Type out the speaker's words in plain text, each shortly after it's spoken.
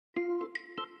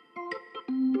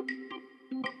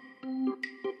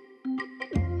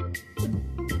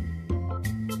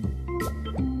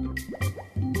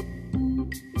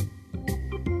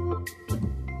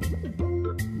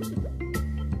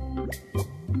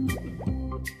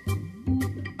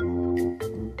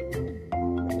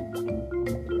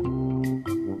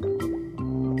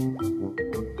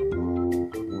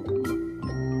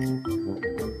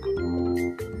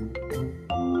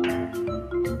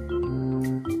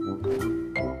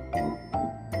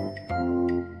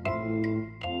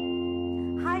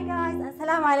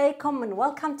alaikum and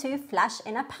welcome to Flash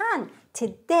in a Pan.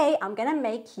 Today I'm gonna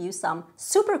make you some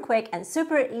super quick and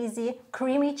super easy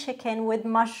creamy chicken with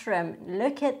mushroom.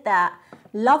 Look at that,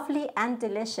 lovely and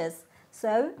delicious.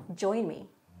 So join me.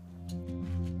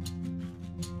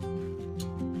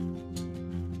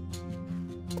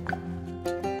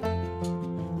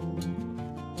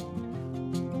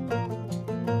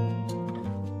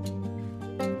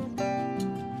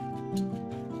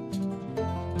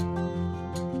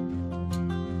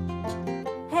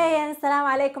 Hey and assalamu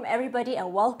alaikum everybody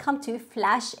and welcome to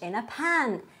Flash in a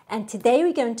Pan. And today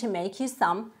we're going to make you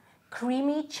some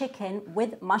creamy chicken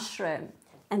with mushroom.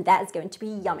 And that is going to be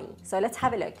yummy. So let's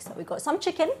have a look. So we've got some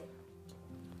chicken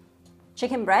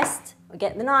breast. We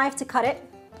get the knife to cut it.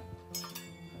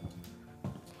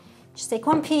 Just take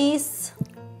one piece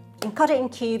and cut it in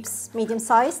cubes, medium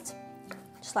sized,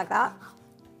 just like that.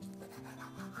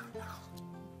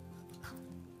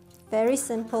 Very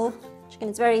simple. Chicken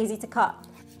is very easy to cut.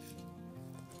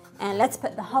 And let's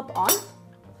put the hob on.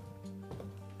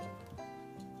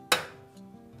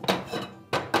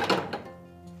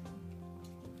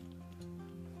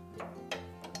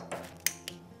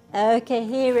 Okay,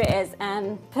 here it is,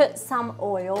 and put some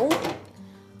oil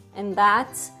in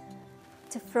that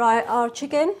to fry our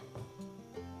chicken.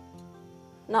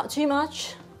 Not too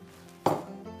much.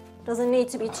 Doesn't need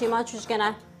to be too much, we're just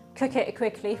gonna cook it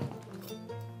quickly.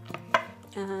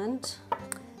 And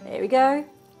there we go.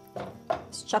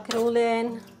 Just chuck it all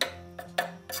in.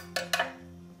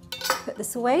 Put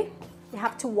this away. You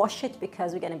have to wash it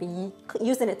because we're going to be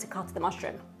using it to cut the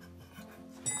mushroom.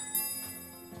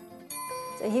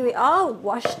 So here we are,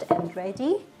 washed and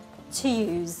ready to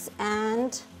use.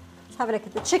 And let's have a look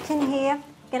at the chicken here.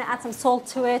 I'm going to add some salt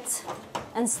to it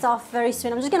and stuff very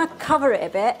soon. I'm just going to cover it a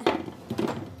bit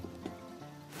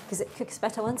because it cooks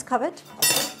better once covered.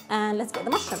 And let's get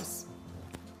the mushrooms,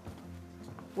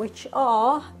 which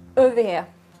are over here.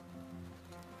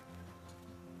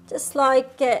 Just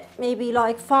like get maybe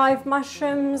like 5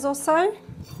 mushrooms or so.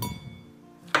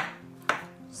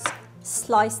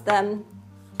 Slice them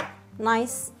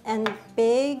nice and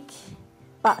big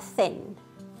but thin.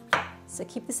 So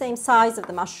keep the same size of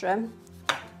the mushroom.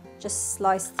 Just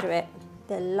slice through it.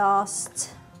 The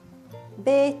last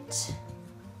bit.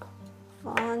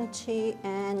 1, 2,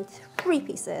 and 3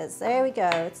 pieces. There we go.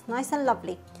 It's nice and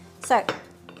lovely. So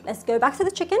let's go back to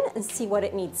the chicken and see what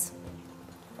it needs.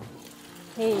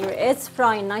 Here it is,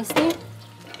 frying nicely.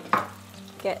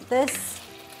 Get this.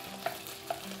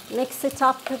 Mix it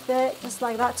up a bit, just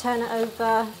like that. Turn it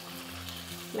over.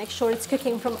 Make sure it's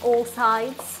cooking from all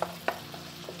sides.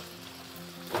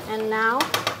 And now,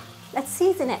 let's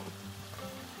season it.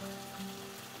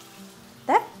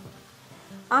 There.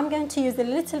 I'm going to use a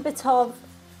little bit of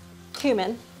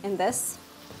cumin in this.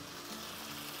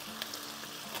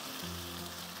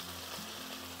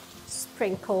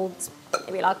 Sprinkled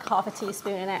maybe like half a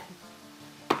teaspoon in it,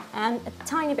 and a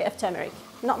tiny bit of turmeric,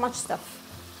 not much stuff,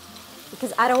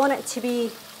 because I don't want it to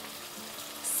be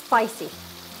spicy.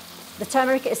 The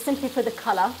turmeric is simply for the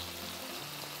color,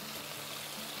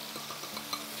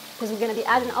 because we're going to be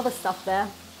adding other stuff there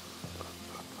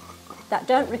that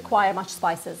don't require much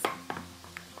spices.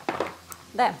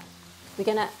 There, we're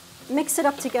going to mix it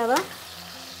up together.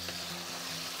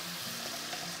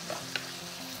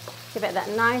 Give it that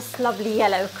nice, lovely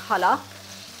yellow color.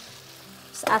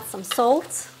 Just add some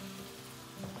salt.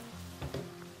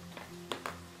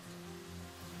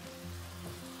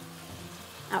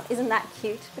 Oh, isn't that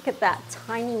cute? Look at that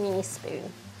tiny mini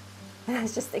spoon.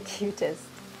 That's just the cutest.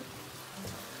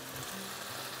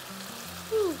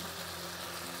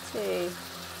 2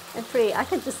 and 3. I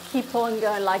could just keep on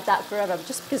going like that forever,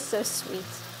 just because it's so sweet.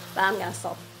 But I'm gonna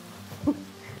stop. Don't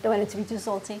want it to be too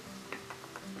salty.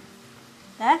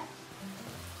 There.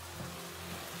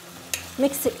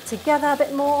 Mix it together a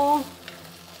bit more.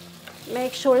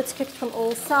 Make sure it's cooked from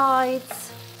all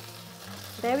sides.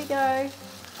 There we go.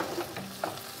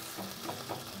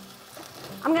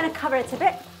 I'm going to cover it a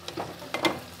bit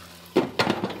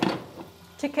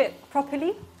to cook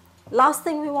properly. Last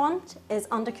thing we want is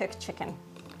undercooked chicken.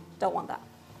 Don't want that.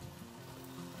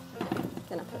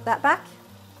 Going to put that back.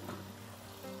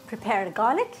 Prepare the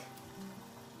garlic.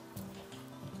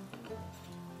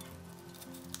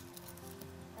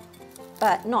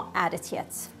 But not add it yet.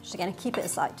 Just going to keep it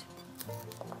aside.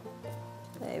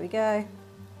 There we go.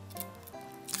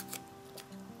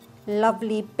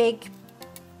 Lovely big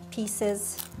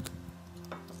pieces.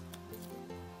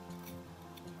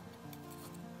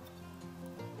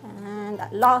 And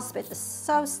that last bit is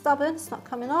so stubborn, it's not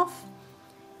coming off.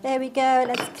 There we go.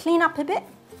 Let's clean up a bit,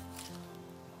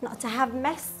 not to have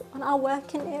mess on our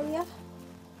working area.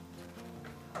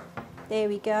 There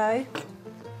we go.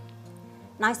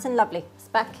 Nice and lovely. It's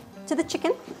back to the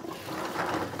chicken.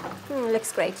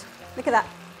 Looks great. Look at that.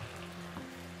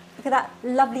 Look at that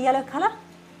lovely yellow color.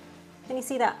 Can you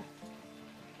see that?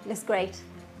 Looks great.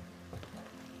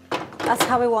 That's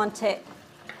how we want it.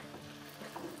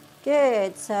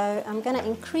 Good. So I'm going to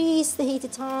increase the heat a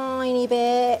tiny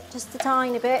bit, just a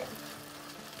tiny bit.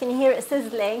 Can you hear it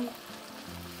sizzling?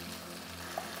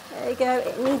 There you go.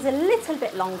 It needs a little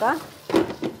bit longer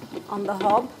on the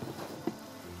hob.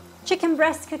 Chicken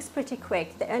breast cooks pretty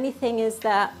quick. The only thing is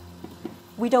that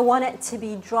we don't want it to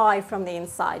be dry from the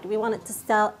inside. We want it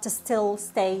to still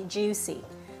stay juicy,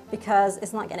 because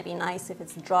it's not going to be nice if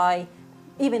it's dry.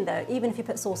 Even if you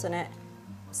put sauce in it,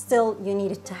 still you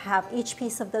need it to have each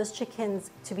piece of those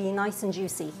chickens to be nice and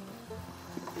juicy,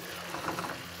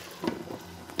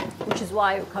 which is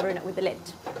why we're covering it with the lid.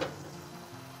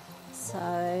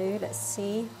 So let's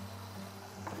see.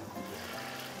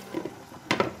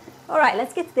 All right,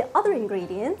 let's get to the other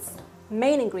ingredients,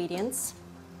 main ingredients.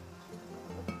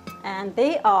 And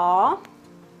they are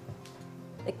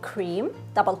the cream,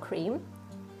 double cream.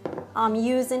 I'm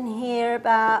using here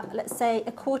about, let's say,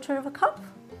 1/4 cup.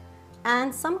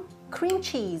 And some cream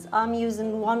cheese. I'm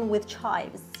using one with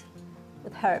chives,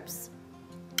 with herbs.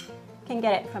 You can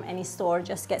get it from any store,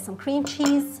 just get some cream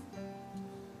cheese.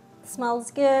 It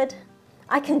smells good.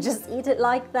 I can just eat it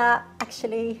like that,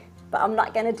 actually, but I'm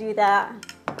not gonna do that,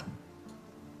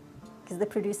 because the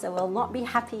producer will not be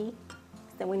happy.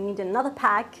 Then we need another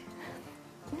pack.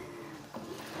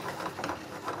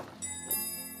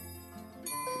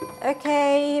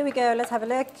 Okay, here we go, let's have a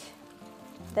look.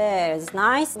 There's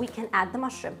nice. We can add the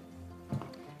mushroom.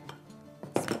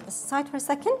 Let's put this aside for a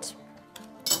second.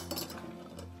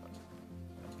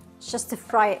 Just to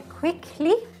fry it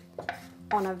quickly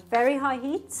on a very high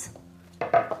heat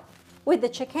with the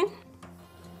chicken.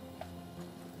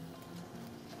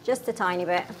 Just a tiny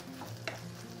bit.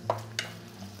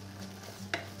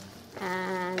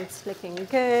 And it's looking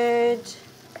good.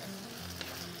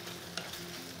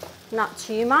 Not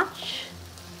too much.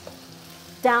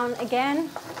 Down again,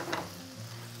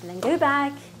 and then go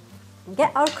back and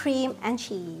get our cream and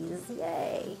cheese.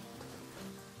 Yay!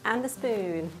 And the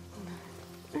spoon.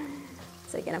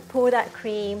 So you're gonna pour that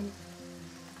cream.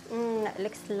 That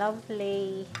looks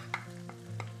lovely.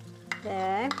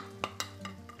 There.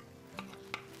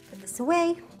 Put this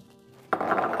away.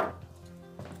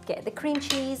 Get the cream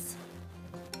cheese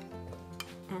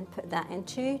and put that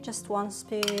into just 1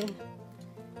 spoon,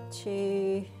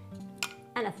 2,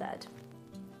 and 1/3.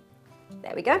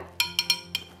 There we go.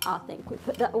 I think we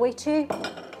put that away too.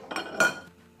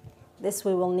 This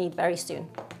we will need very soon.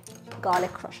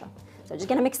 Garlic crusher. So just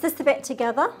gonna mix this a bit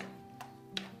together.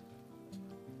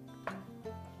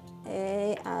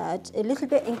 Add a little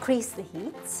bit, increase the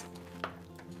heat.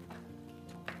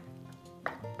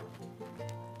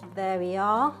 There we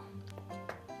are.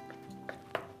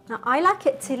 Now I like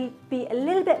it to be a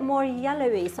little bit more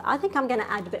yellowy, so I think I'm gonna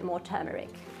add a bit more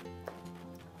turmeric.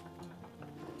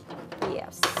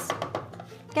 Yes.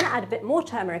 Gonna add a bit more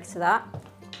turmeric to that.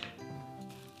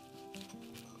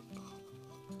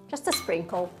 Just a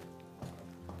sprinkle.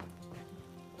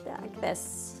 Like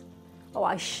this. Oh,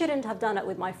 I shouldn't have done it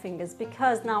with my fingers,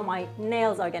 because now my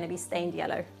nails are gonna be stained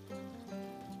yellow.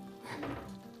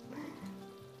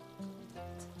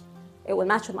 It will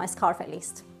match with my scarf at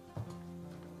least.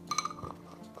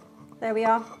 There we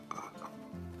are.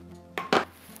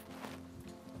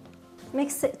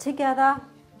 Mix it together.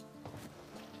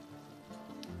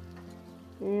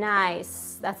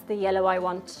 Nice, that's the yellow I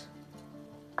want.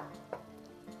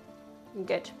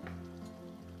 Good.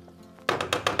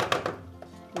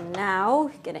 Now,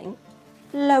 gonna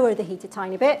lower the heat a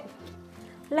tiny bit.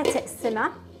 Let it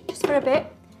simmer just for a bit.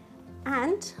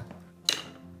 And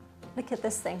look at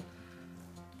this thing.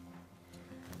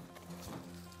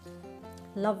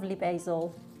 Lovely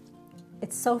basil.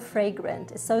 It's so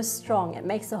fragrant, it's so strong, it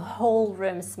makes the whole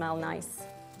room smell nice.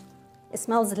 It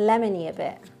smells lemony a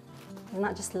bit. Isn't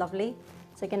that just lovely?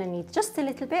 So you're gonna need just a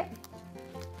little bit,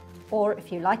 or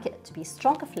if you like it to be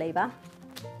stronger flavor,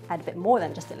 add a bit more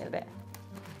than just a little bit.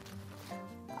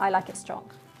 I like it strong.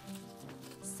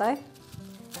 So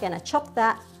you're gonna chop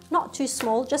that, not too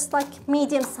small, just like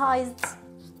medium-sized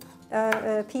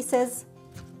pieces,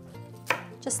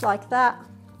 just like that,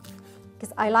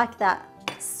 because I like that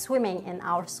swimming in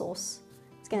our sauce.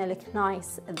 It's gonna look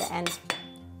nice at the end.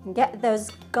 And get those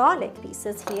garlic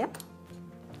pieces here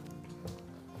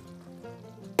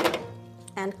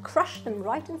and crush them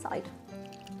right inside.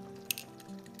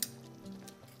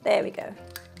 There we go.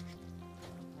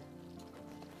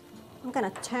 I'm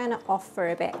gonna turn it off for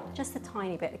a bit, just a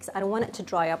tiny bit, because I don't want it to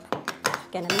dry up.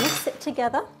 Gonna mix it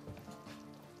together.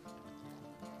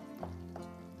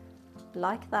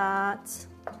 Like that.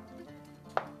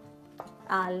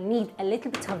 I'll need a little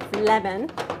bit of lemon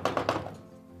to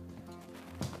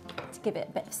give it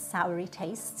a bit of soury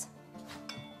taste.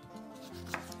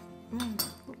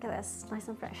 Look at this, nice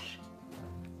and fresh.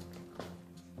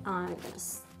 I'm gonna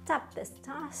stab this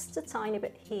just a tiny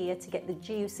bit here to get the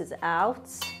juices out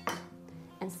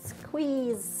and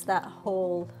squeeze that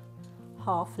whole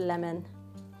half lemon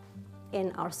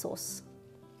in our sauce.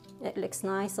 It looks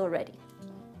nice already.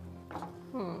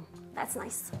 That's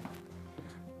nice.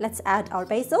 Let's add our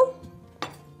basil.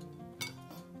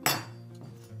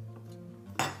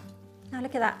 Now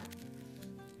look at that.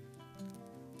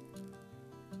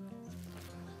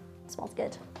 It smells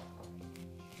good.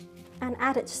 And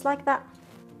add it just like that.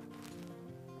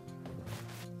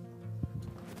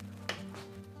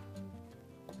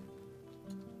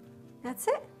 That's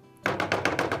it.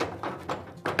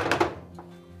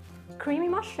 Creamy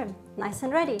mushroom, nice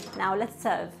and ready. Now let's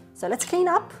serve. So let's clean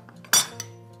up.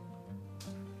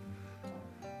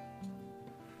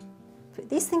 Put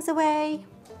these things away.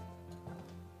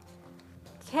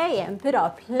 Okay, and put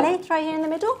our plate right here in the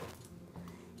middle.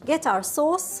 Get our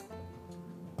sauce.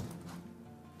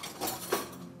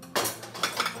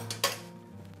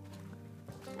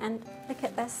 And look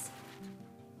at this.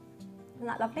 Isn't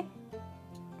that lovely?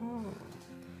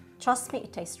 Trust me,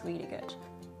 it tastes really good.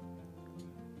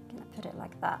 I'm gonna put it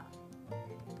like that.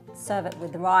 Serve it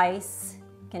with rice.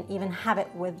 You can even have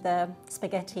it with the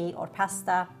spaghetti or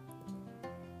pasta.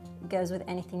 It goes with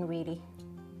anything really.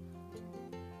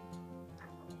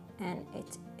 And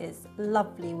it is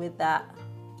lovely with that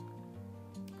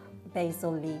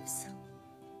basil leaves.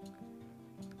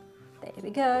 There we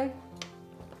go.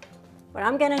 What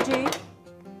I'm gonna do,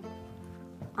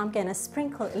 I'm gonna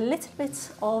sprinkle a little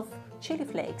bit of chili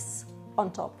flakes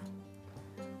on top.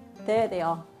 There they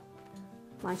are,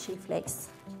 my chili flakes.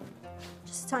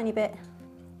 Just a tiny bit.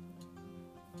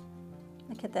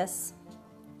 Look at this.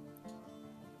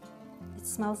 It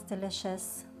smells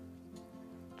delicious.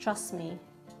 Trust me,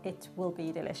 it will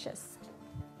be delicious.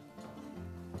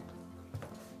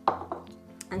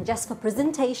 And just for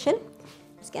presentation,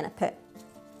 I'm just gonna put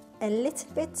a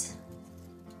little bit,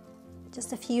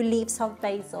 just a few leaves of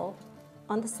basil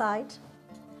on the side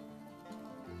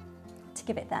to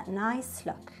give it that nice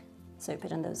look. So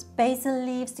put in those basil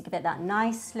leaves to give it that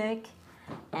nice look.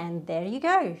 And there you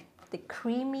go, the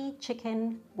creamy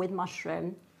chicken with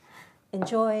mushroom.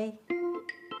 Enjoy.